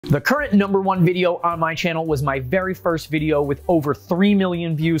The current #1 video on my channel was my very first video with over 3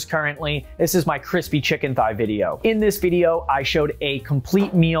 million views currently. This is my crispy chicken thigh video. In this video, I showed a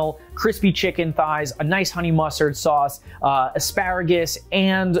complete meal, crispy chicken thighs, a nice honey mustard sauce, asparagus,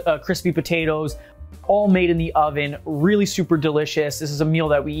 and crispy potatoes, all made in the oven, really super delicious. This is a meal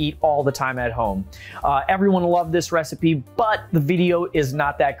that we eat all the time at home. Everyone loved this recipe, but the video is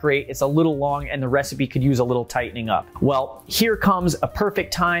not that great. It's a little long and the recipe could use a little tightening up. Well, here comes a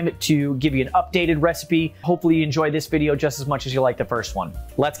perfect time to give you an updated recipe. Hopefully you enjoy this video just as much as you like the first one.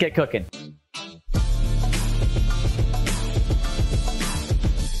 Let's get cooking.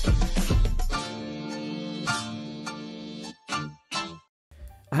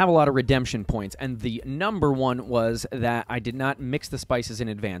 I have a lot of redemption points, and the #1 was that I did not mix the spices in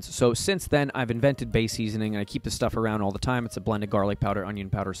advance. So since then, I've invented base seasoning, and I keep this stuff around all the time. It's a blend of garlic powder, onion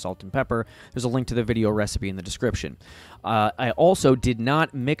powder, salt, and pepper. There's a link to the video recipe in the description. I also did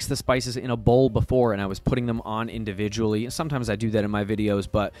not mix the spices in a bowl before, and I was putting them on individually. Sometimes I do that in my videos,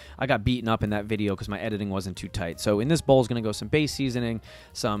 but I got beaten up in that video because my editing wasn't too tight. So in this bowl is going to go some base seasoning,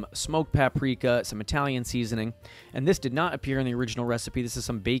 some smoked paprika, some Italian seasoning, and this did not appear in the original recipe. This is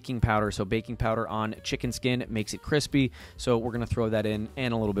some baking powder. So baking powder on chicken skin makes it crispy. So we're going to throw that in,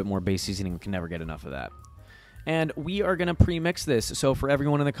 and a little bit more base seasoning. We can never get enough of that. And we are going to pre-mix this. So for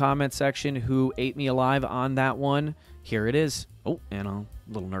everyone in the comment section who ate me alive on that one, here it is. Oh, and I'm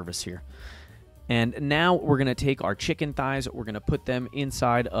a little nervous here. And now we're going to take our chicken thighs, we're going to put them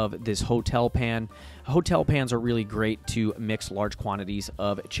inside of this hotel pan. Hotel pans are really great to mix large quantities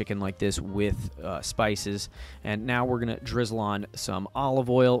of chicken like this with spices. And now we're going to drizzle on some olive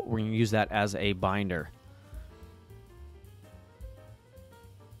oil. We're going to use that as a binder.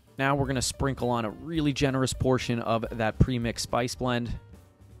 Now we're going to sprinkle on a really generous portion of that pre-mixed spice blend.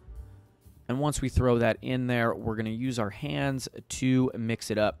 And once we throw that in there, we're going to use our hands to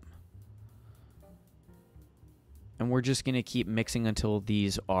mix it up. And we're just going to keep mixing until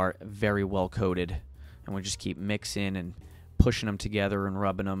these are very well coated. And we'll just keep mixing and pushing them together and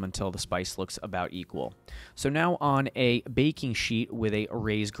rubbing them until the spice looks about equal. So now on a baking sheet with a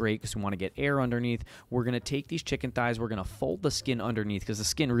raised grate, because we want to get air underneath, we're going to take these chicken thighs, we're going to fold the skin underneath, because the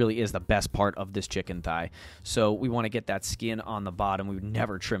skin really is the best part of this chicken thigh. So we want to get that skin on the bottom. We would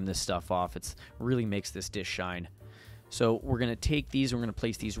never trim this stuff off. It really makes this dish shine. So we're going to take these, we're going to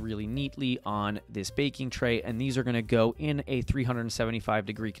place these really neatly on this baking tray, and these are going to go in a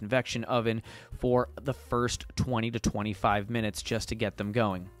 375-degree convection oven for the first 20 to 25 minutes just to get them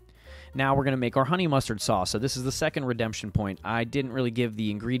going. Now we're going to make our honey mustard sauce. So this is the second redemption point. I didn't really give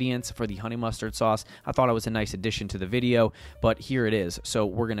the ingredients for the honey mustard sauce. I thought it was a nice addition to the video, but here it is. So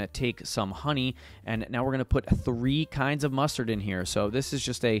we're going to take some honey, and now we're going to put 3 kinds of mustard in here. So this is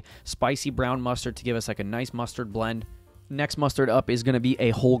just a spicy brown mustard to give us like a nice mustard blend. Next mustard up is going to be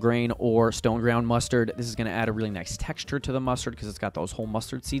a whole grain or stone ground mustard. This is going to add a really nice texture to the mustard because it's got those whole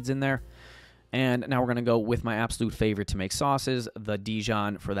mustard seeds in there. And now we're going to go with my absolute favorite to make sauces, the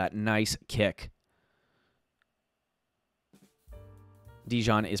Dijon, for that nice kick.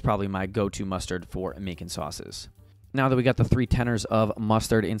 Dijon is probably my go-to mustard for making sauces. Now that we got the 3 tenors of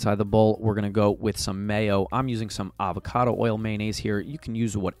mustard inside the bowl, we're going to go with some mayo. I'm using some avocado oil mayonnaise here. You can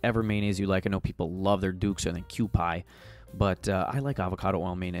use whatever mayonnaise you like. I know people love their Dukes and then Kewpie, but I like avocado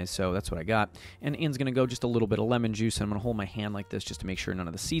oil mayonnaise, so that's what I got. And in's going to go just a little bit of lemon juice, and I'm going to hold my hand like this just to make sure none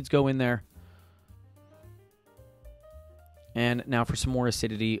of the seeds go in there. And now for some more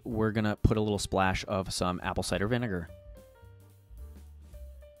acidity, we're going to put a little splash of some apple cider vinegar.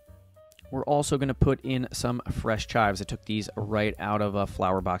 We're also going to put in some fresh chives. I took these right out of a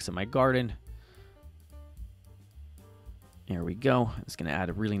flower box in my garden. There we go. It's going to add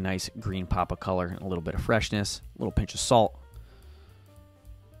a really nice green pop of color and a little bit of freshness, a little pinch of salt.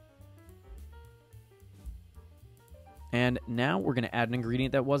 And now we're going to add an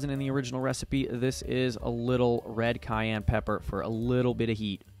ingredient that wasn't in the original recipe. This is a little red cayenne pepper for a little bit of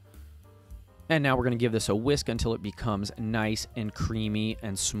heat. And now we're going to give this a whisk until it becomes nice and creamy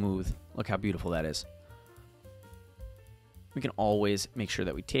and smooth. Look how beautiful that is. We can always make sure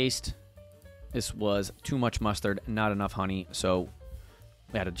that we taste. This was too much mustard, not enough honey, so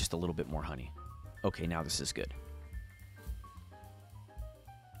we added just a little bit more honey. Okay, now this is good.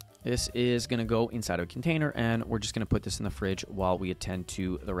 This is going to go inside of a container, and we're just going to put this in the fridge while we attend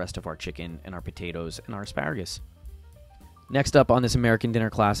to the rest of our chicken and our potatoes and our asparagus. Next up on this American Dinner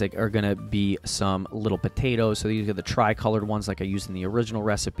Classic are going to be some little potatoes. So these are the tri-colored ones like I used in the original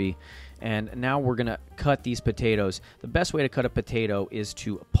recipe. And now we're going to cut these potatoes. The best way to cut a potato is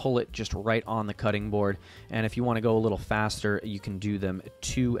to pull it just right on the cutting board. And if you want to go a little faster, you can do them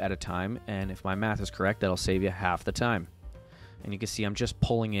 2 at a time. And if my math is correct, that'll save you half the time. And you can see I'm just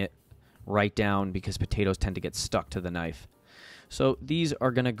pulling it right down because potatoes tend to get stuck to the knife. So these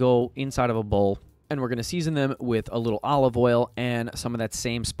are going to go inside of a bowl, and we're going to season them with a little olive oil and some of that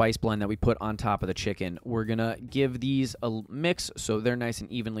same spice blend that we put on top of the chicken. We're going to give these a mix so they're nice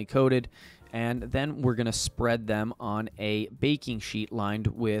and evenly coated, and then we're going to spread them on a baking sheet lined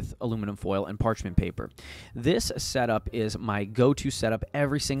with aluminum foil and parchment paper. This setup is my go-to setup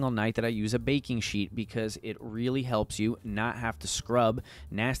every single night that I use a baking sheet because it really helps you not have to scrub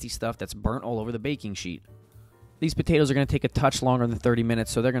nasty stuff that's burnt all over the baking sheet. These potatoes are going to take a touch longer than 30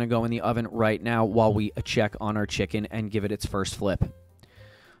 minutes, so they're going to go in the oven right now while we check on our chicken and give it its first flip.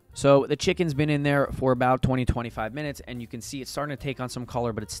 So the chicken's been in there for about 20-25 minutes, and you can see it's starting to take on some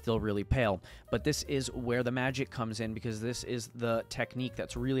color, but it's still really pale. But this is where the magic comes in, because this is the technique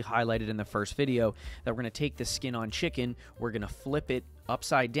that's really highlighted in the first video, that we're going to take the skin on chicken, we're going to flip it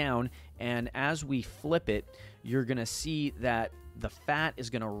upside down, and as we flip it, you're going to see that the fat is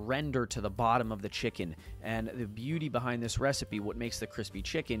going to render to the bottom of the chicken. And the beauty behind this recipe, what makes the crispy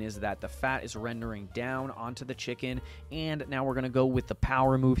chicken, is that the fat is rendering down onto the chicken. And now we're going to go with the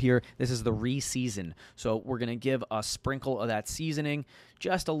power move here. This is the re-season. So we're going to give a sprinkle of that seasoning,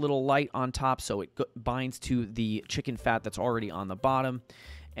 just a little light on top so it binds to the chicken fat that's already on the bottom.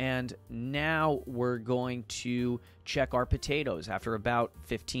 And now we're going to check our potatoes. After about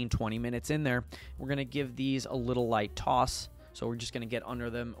 15-20 minutes in there, we're going to give these a little light toss. So we're just going to get under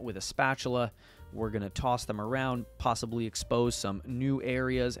them with a spatula. We're going to toss them around, possibly expose some new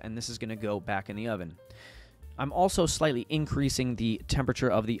areas, and this is going to go back in the oven. I'm also slightly increasing the temperature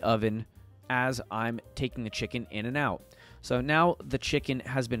of the oven as I'm taking the chicken in and out. So now the chicken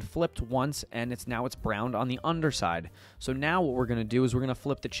has been flipped once, and it's browned on the underside. So now what we're going to do is we're going to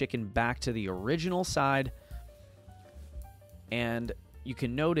flip the chicken back to the original side, and you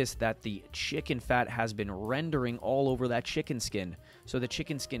can notice that the chicken fat has been rendering all over that chicken skin. So the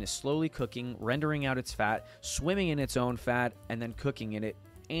chicken skin is slowly cooking, rendering out its fat, swimming in its own fat, and then cooking in it.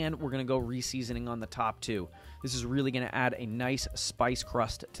 And we're going to go re-seasoning on the top too. This is really going to add a nice spice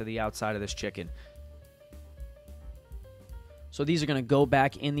crust to the outside of this chicken. So these are going to go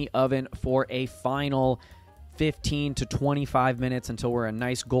back in the oven for a final 15 to 25 minutes until we're a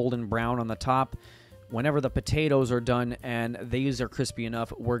nice golden brown on the top. Whenever the potatoes are done and these are crispy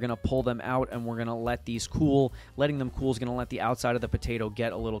enough, we're going to pull them out and we're going to let these cool. Letting them cool is going to let the outside of the potato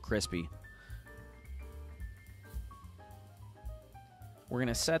get a little crispy. We're going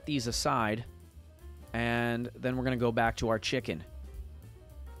to set these aside, and then we're going to go back to our chicken.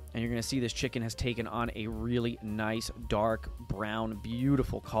 And you're going to see this chicken has taken on a really nice, dark, brown,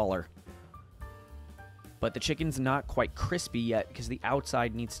 beautiful color. But the chicken's not quite crispy yet because the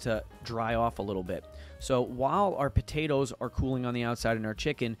outside needs to dry off a little bit. So while our potatoes are cooling on the outside in our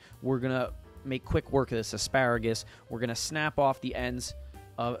chicken, we're going to make quick work of this asparagus. We're going to snap off the ends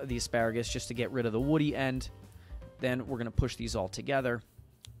of the asparagus just to get rid of the woody end. Then we're going to push these all together.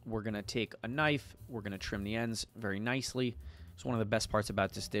 We're going to take a knife. We're going to trim the ends very nicely. So one of the best parts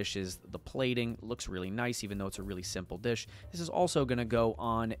about this dish is the plating. It looks really nice, even though it's a really simple dish. This is also going to go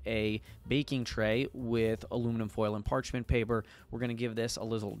on a baking tray with aluminum foil and parchment paper. We're going to give this a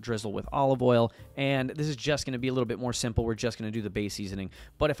little drizzle with olive oil, and this is just going to be a little bit more simple. We're just going to do the base seasoning,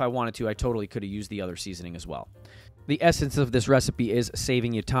 but if I wanted to, I totally could have used the other seasoning as well. The essence of this recipe is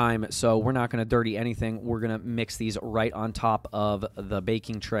saving you time, so we're not going to dirty anything. We're going to mix these right on top of the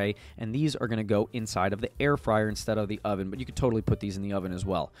baking tray, and these are going to go inside of the air fryer instead of the oven, but you could totally put these in the oven as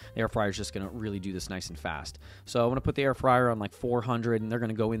well. The air fryer is just going to really do this nice and fast. So I'm going to put the air fryer on like 400, and they're going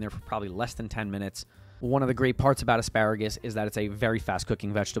to go in there for probably less than 10 minutes. One of the great parts about asparagus is that it's a very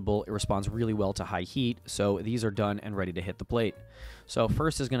fast-cooking vegetable. It responds really well to high heat, so these are done and ready to hit the plate. So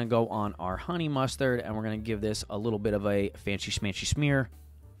first is going to go on our honey mustard, and we're going to give this a little bit of a fancy-schmancy smear.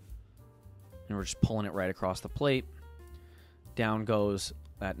 And we're just pulling it right across the plate. Down goes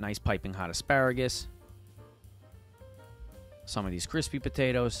that nice piping hot asparagus. Some of these crispy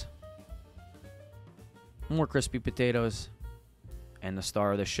potatoes. More crispy potatoes. And the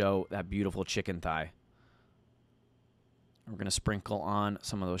star of the show, that beautiful chicken thigh. We're going to sprinkle on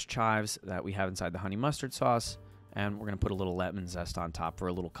some of those chives that we have inside the honey mustard sauce, and we're going to put a little lemon zest on top for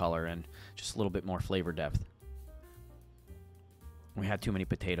a little color and just a little bit more flavor depth. We had too many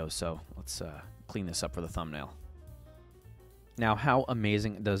potatoes, so let's clean this up for the thumbnail. Now, how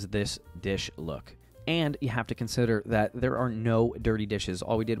amazing does this dish look? And you have to consider that there are no dirty dishes.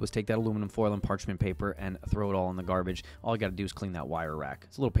 All we did was take that aluminum foil and parchment paper and throw it all in the garbage. All you got to do is clean that wire rack.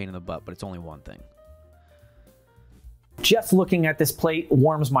 It's a little pain in the butt, but it's only one thing. Just looking at this plate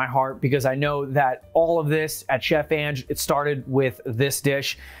warms my heart because I know that all of this at Chef Ange, it started with this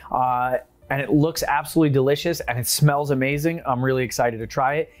dish. and it looks absolutely delicious and it smells amazing. I'm really excited to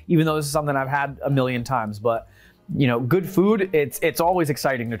try it, even though this is something I've had a million times. But you know, good food, it's always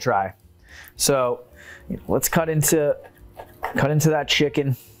exciting to try. So let's cut into that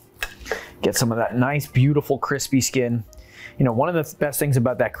chicken, get some of that nice, beautiful, crispy skin. You know, one of the best things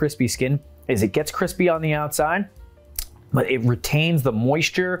about that crispy skin is it gets crispy on the outside, but it retains the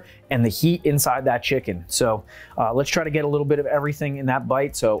moisture and the heat inside that chicken. So let's try to get a little bit of everything in that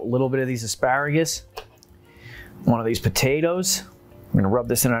bite. So a little bit of these asparagus, one of these potatoes. I'm gonna rub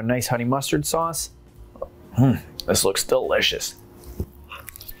this in our nice honey mustard sauce. This looks delicious.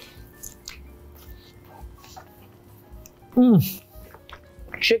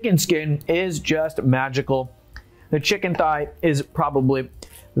 Chicken skin is just magical. The chicken thigh is probably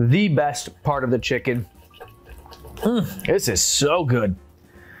the best part of the chicken. This is so good.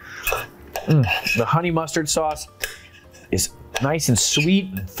 The honey mustard sauce is nice and sweet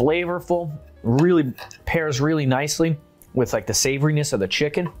and flavorful. Really pairs really nicely with like the savoriness of the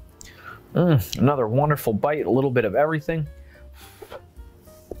chicken. Another wonderful bite, a little bit of everything.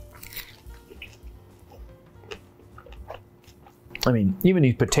 I mean, even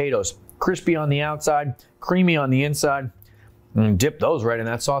these potatoes, crispy on the outside, creamy on the inside. Dip those right in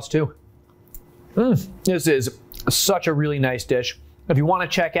that sauce too. This is such a really nice dish. If you want to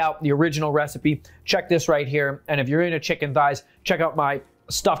check out the original recipe, check this right here. And if you're into chicken thighs, check out my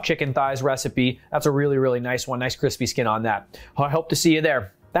stuffed chicken thighs recipe. That's a really, really nice one. Nice crispy skin on that. I hope to see you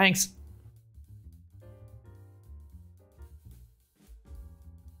there. Thanks.